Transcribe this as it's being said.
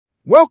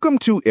Welcome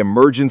to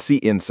Emergency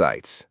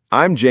Insights.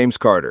 I'm James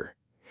Carter.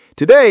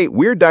 Today,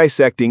 we're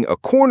dissecting a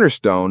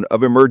cornerstone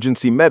of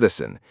emergency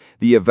medicine,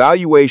 the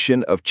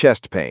evaluation of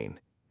chest pain.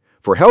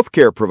 For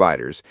healthcare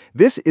providers,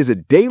 this is a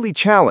daily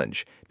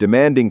challenge,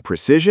 demanding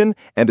precision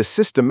and a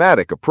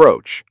systematic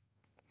approach.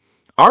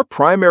 Our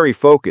primary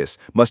focus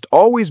must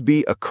always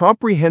be a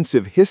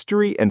comprehensive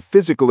history and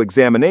physical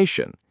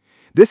examination.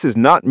 This is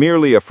not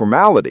merely a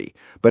formality,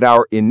 but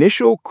our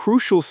initial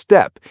crucial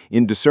step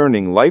in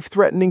discerning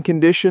life-threatening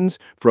conditions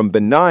from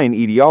benign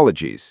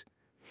etiologies.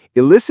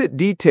 Elicit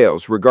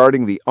details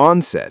regarding the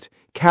onset,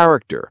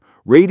 character,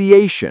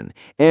 radiation,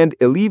 and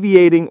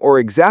alleviating or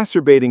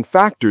exacerbating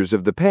factors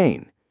of the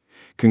pain.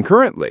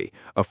 Concurrently,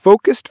 a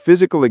focused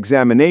physical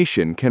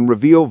examination can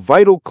reveal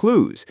vital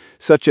clues,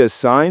 such as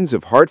signs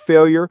of heart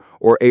failure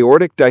or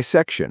aortic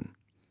dissection.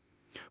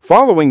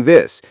 Following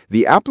this,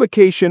 the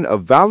application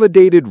of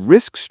validated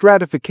risk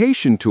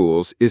stratification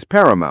tools is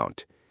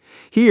paramount.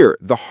 Here,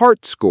 the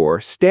heart score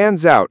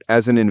stands out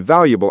as an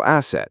invaluable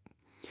asset.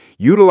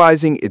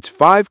 Utilizing its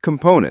 5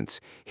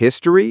 components,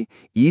 history,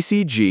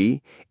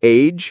 ECG,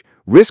 age,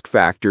 risk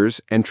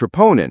factors, and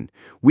troponin,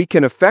 we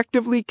can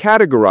effectively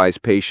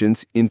categorize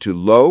patients into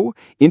low,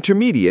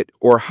 intermediate,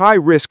 or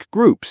high-risk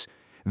groups,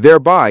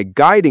 thereby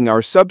guiding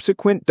our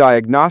subsequent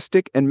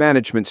diagnostic and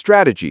management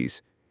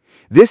strategies.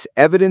 This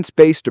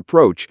evidence-based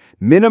approach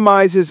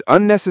minimizes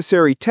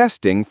unnecessary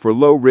testing for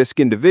low-risk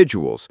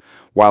individuals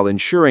while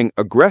ensuring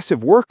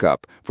aggressive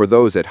workup for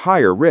those at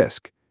higher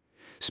risk.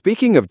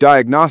 Speaking of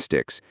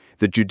diagnostics,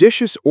 the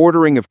judicious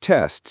ordering of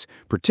tests,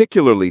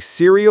 particularly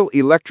serial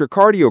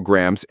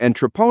electrocardiograms and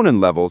troponin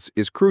levels,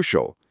 is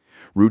crucial.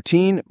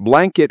 Routine,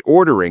 blanket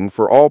ordering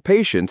for all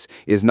patients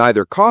is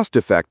neither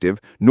cost-effective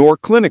nor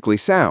clinically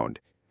sound.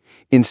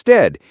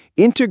 Instead,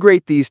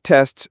 integrate these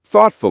tests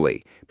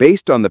thoughtfully,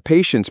 based on the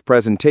patient's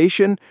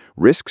presentation,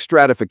 risk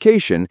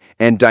stratification,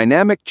 and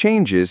dynamic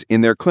changes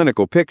in their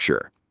clinical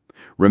picture.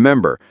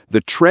 Remember, the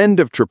trend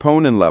of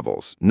troponin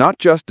levels, not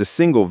just a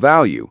single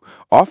value,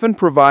 often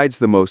provides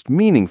the most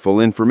meaningful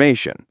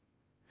information.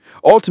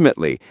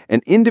 Ultimately, an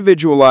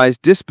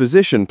individualized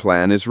disposition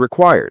plan is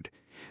required.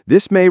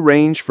 This may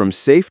range from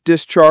safe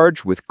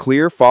discharge with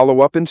clear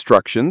follow-up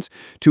instructions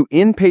to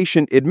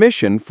inpatient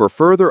admission for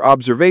further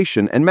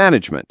observation and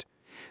management.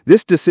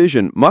 This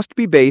decision must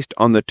be based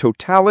on the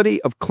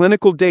totality of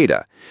clinical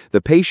data,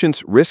 the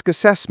patient's risk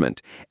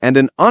assessment, and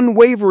an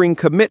unwavering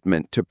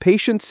commitment to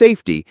patient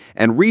safety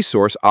and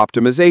resource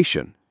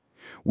optimization.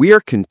 We are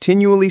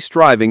continually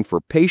striving for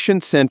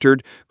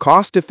patient-centered,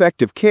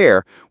 cost-effective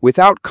care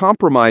without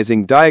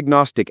compromising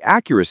diagnostic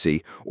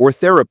accuracy or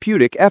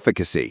therapeutic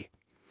efficacy.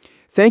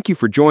 Thank you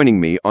for joining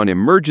me on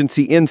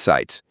Emergency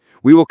Insights.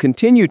 We will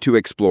continue to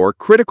explore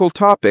critical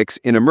topics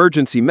in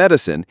emergency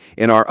medicine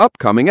in our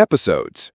upcoming episodes.